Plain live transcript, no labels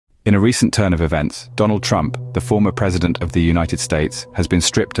In a recent turn of events, Donald Trump, the former president of the United States, has been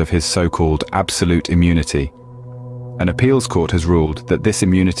stripped of his so-called absolute immunity. An appeals court has ruled that this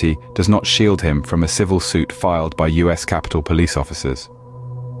immunity does not shield him from a civil suit filed by US Capitol police officers.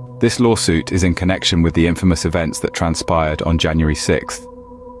 This lawsuit is in connection with the infamous events that transpired on January 6th.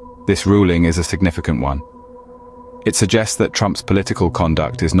 This ruling is a significant one. It suggests that Trump's political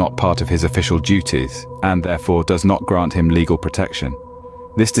conduct is not part of his official duties and therefore does not grant him legal protection.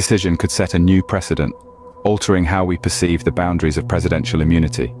 This decision could set a new precedent, altering how we perceive the boundaries of presidential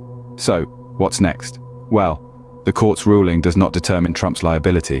immunity. So, what's next? Well, the court's ruling does not determine Trump's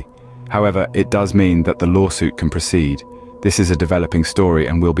liability. However, it does mean that the lawsuit can proceed. This is a developing story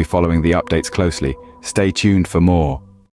and we'll be following the updates closely. Stay tuned for more.